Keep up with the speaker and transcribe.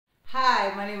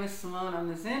Hi, my name is Simone. I'm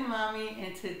the Zen Mommy,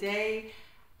 and today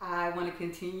I want to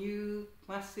continue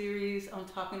my series on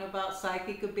talking about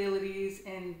psychic abilities,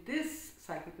 and this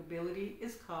psychic ability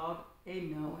is called a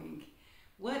knowing.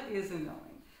 What is a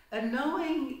knowing? A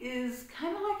knowing is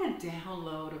kind of like a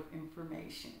download of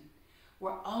information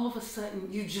where all of a sudden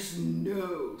you just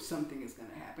know something is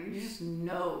going to happen. You just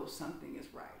know something is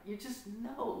right. You just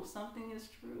know something is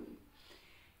true.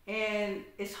 And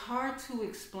it's hard to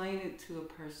explain it to a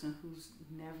person who's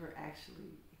never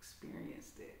actually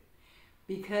experienced it.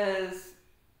 Because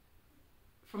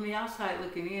from the outside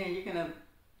looking in, you're going to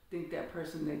think that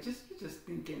person that you're just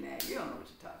thinking that. You don't know what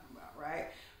you're talking about,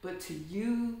 right? But to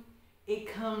you, it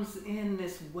comes in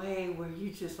this way where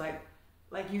you just like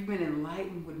you've been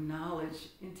enlightened with knowledge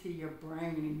into your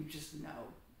brain and you just know,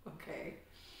 okay?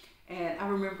 And I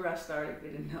remember I started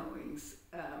getting knowings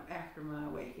after my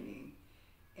awakening.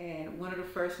 And one of the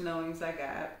first knowings I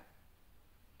got,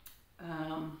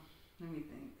 let me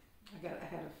think. I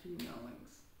had a few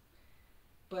knowings,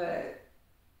 but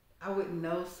I would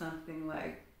know something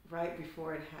like right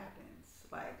before it happens.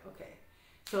 Like, okay,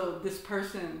 so this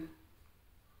person,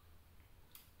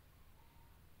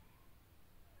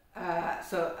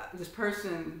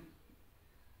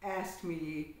 asked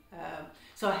me.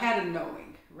 So I had a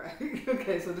knowing, right?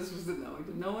 Okay, so this was the knowing.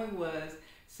 The knowing was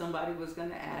somebody was going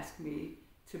to ask me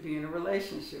to be in a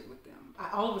relationship with them.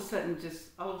 All of a sudden it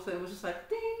was just like,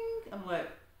 ding. I'm like,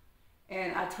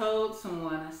 and I told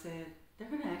someone, I said, they're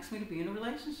going to ask me to be in a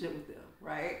relationship with them,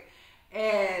 right?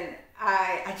 And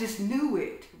I just knew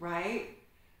it, right?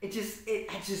 I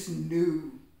just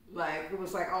knew. Like, it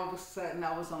was like all of a sudden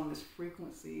I was on this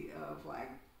frequency of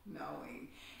like knowing.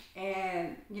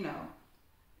 And, you know,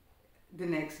 the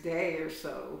next day or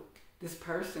so, this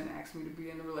person asked me to be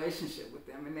in a relationship with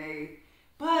them,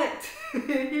 but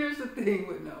here's the thing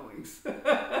with knowings.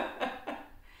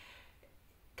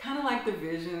 Kind of like the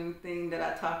vision thing that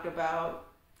I talked about.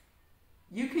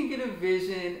 You can get a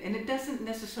vision and it doesn't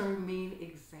necessarily mean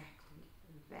exactly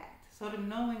that. So the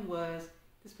knowing was,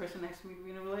 this person asked me to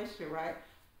be in a relationship, right?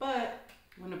 But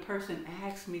when the person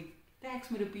asked me, they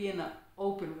asked me to be in an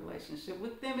open relationship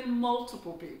with them and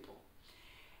multiple people.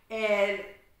 And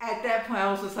at that point,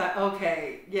 I was just like,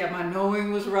 okay, yeah, my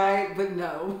knowing was right, but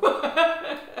no.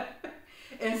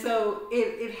 And so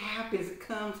it happens. It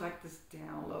comes like this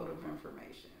download of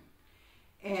information.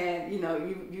 And, you know,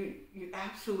 you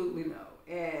absolutely know.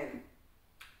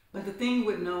 But the thing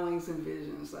with knowings and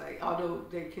visions, like, although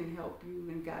they can help you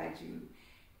and guide you,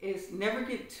 is never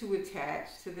get too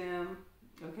attached to them,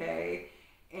 okay?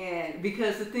 And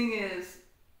because the thing is,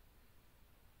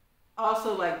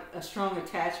 also, like, a strong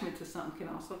attachment to something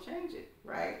can also change it,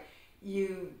 right?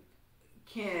 You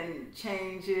can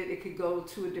change it. It could go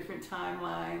to a different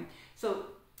timeline. So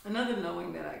another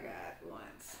knowing that I got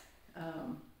once,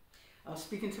 I was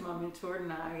speaking to my mentor,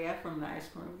 Naya, from Naya's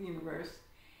Corner of the Universe.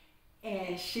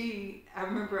 And I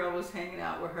remember I was hanging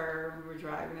out with her and we were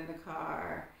driving in the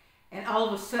car. And all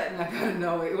of a sudden, I got to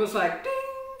know it. It was like,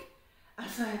 ding! I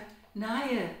was like,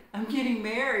 Naya, I'm getting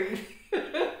married.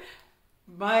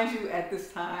 Mind you, at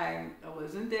this time, I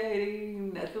wasn't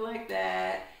dating, nothing like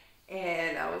that.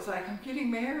 And I was like, I'm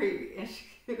getting married. And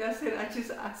I said, I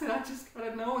just got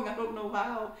a knowing. I don't know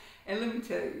how. And let me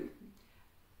tell you,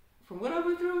 from what I've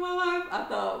been through in my life, I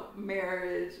thought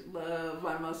marriage, love,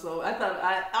 find my soul. Although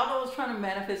I was trying to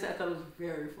manifest, I thought it was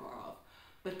very far off.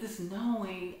 But this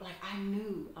knowing, like, I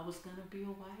knew I was going to be a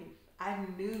wife. I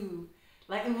knew,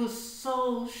 like, it was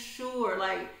so sure.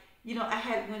 Like, you know, I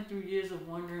had went through years of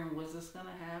wondering, was this going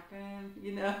to happen?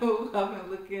 You know, I've been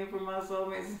looking for my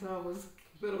soulmate since I was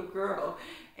a little girl.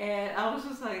 And I was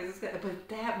just like, but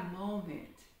that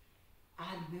moment,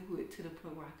 I knew it to the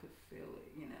point where I could feel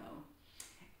it, you know.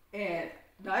 And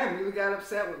Naya really got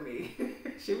upset with me.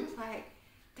 She was like,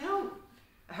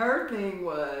 her thing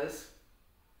was,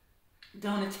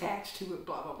 don't attach to it,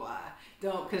 blah, blah, blah.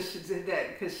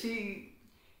 Because she,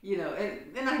 you know,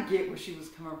 and I get where she was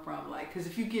coming from. Like, because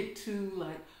if you get too,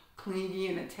 like, clingy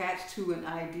and attached to an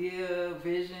idea,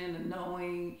 vision, and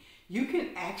knowing, you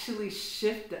can actually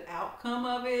shift the outcome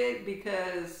of it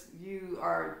because you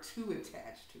are too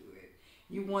attached to it.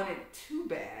 You want it too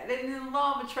bad. And then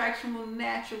law of attraction will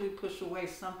naturally push away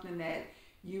something that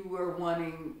you were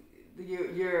wanting,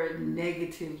 you're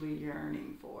negatively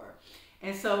yearning for.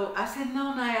 And so I said,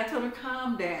 no, Naya, I told her,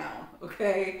 calm down,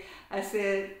 okay? I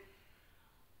said,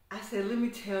 let me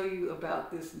tell you about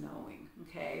this knowing,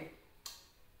 okay?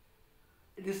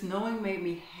 This knowing made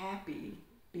me happy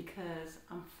because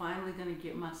I'm finally going to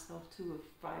get myself to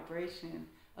a vibration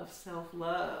of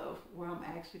self-love where I'm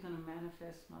actually going to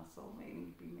manifest my soulmate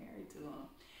and be married to him.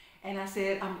 And I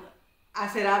said, I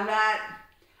said,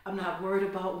 I'm not worried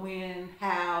about when,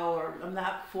 how, or I'm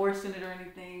not forcing it or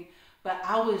anything. But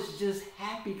I was just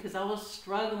happy because I was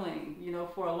struggling,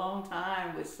 for a long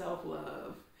time with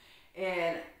self-love.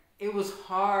 And it was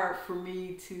hard for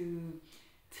me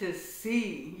to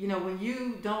see, when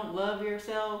you don't love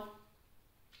yourself,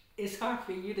 it's hard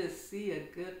for you to see a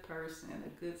good person, a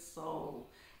good soul,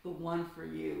 the one for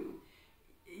you.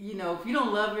 If you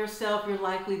don't love yourself, you're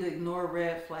likely to ignore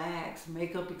red flags,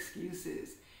 make up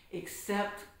excuses,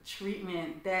 accept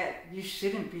treatment that you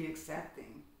shouldn't be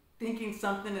accepting, thinking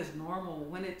something is normal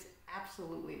when it's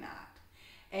absolutely not.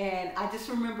 And I just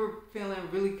remember feeling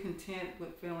really content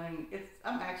with feeling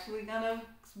I'm actually gonna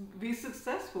be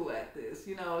successful at this,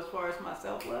 as far as my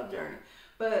self-love journey.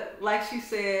 But like she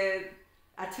said,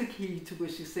 I took heed to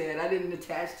what she said. I didn't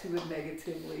attach to it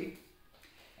negatively.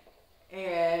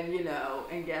 And,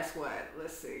 and guess what?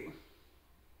 Let's see.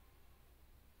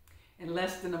 In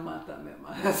less than a month, I met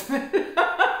my husband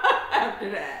after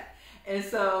that. And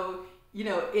so,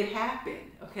 it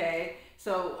happened, okay?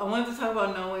 So I wanted to talk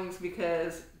about knowings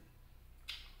because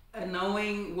a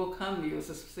knowing will come to you. It's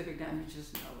a specific time. You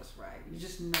just know it's right. You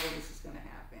just know this is going to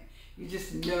happen. You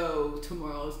just know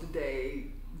tomorrow's the day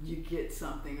you get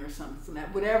something or something. So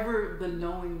that whatever the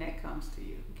knowing that comes to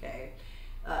you, okay?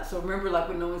 So remember, like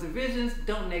with knowings and visions,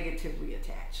 don't negatively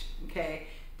attach, okay?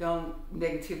 Don't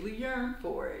negatively yearn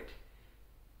for it.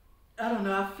 I don't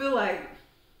know. I feel like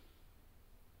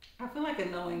a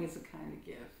knowing is a kind of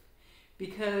gift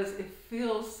because it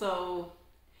feels so,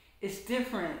 it's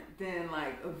different than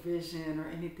like a vision or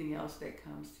anything else that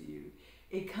comes to you.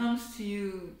 It comes to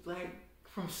you like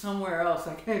from somewhere else.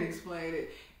 I can't explain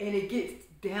it. And it gets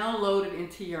downloaded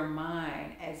into your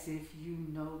mind as if you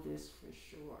know this for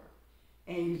sure.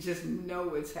 And you just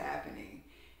know it's happening.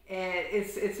 And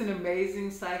it's an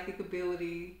amazing psychic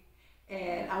ability.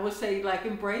 And I would say, like,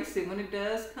 embrace it. When it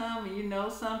does come and you know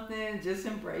something, just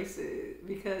embrace it.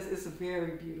 Because it's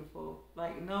very beautiful.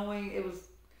 Like, knowing,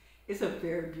 it's a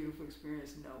very beautiful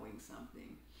experience knowing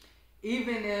something.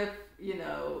 Even if,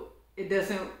 it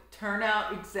doesn't turn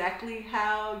out exactly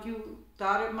how you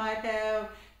thought it might have,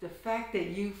 the fact that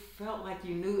you felt like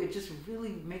you knew, it just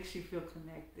really makes you feel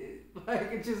connected.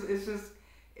 Like,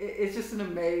 it's just an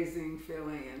amazing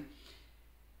feeling. And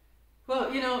well,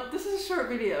 this is a short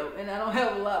video and I don't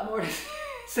have a lot more to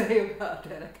say about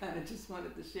that. I kind of just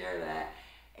wanted to share that.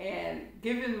 And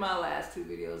given my last two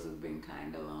videos have been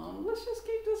kind of long, let's just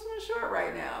keep this one short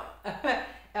right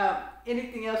now.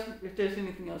 Anything else, if there's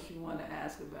anything else you want to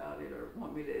ask about it or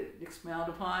want me to expound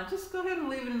upon, just go ahead and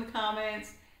leave it in the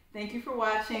comments. Thank you for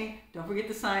watching. Don't forget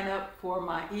to sign up for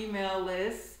my email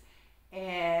list.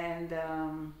 And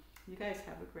you guys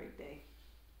have a great day.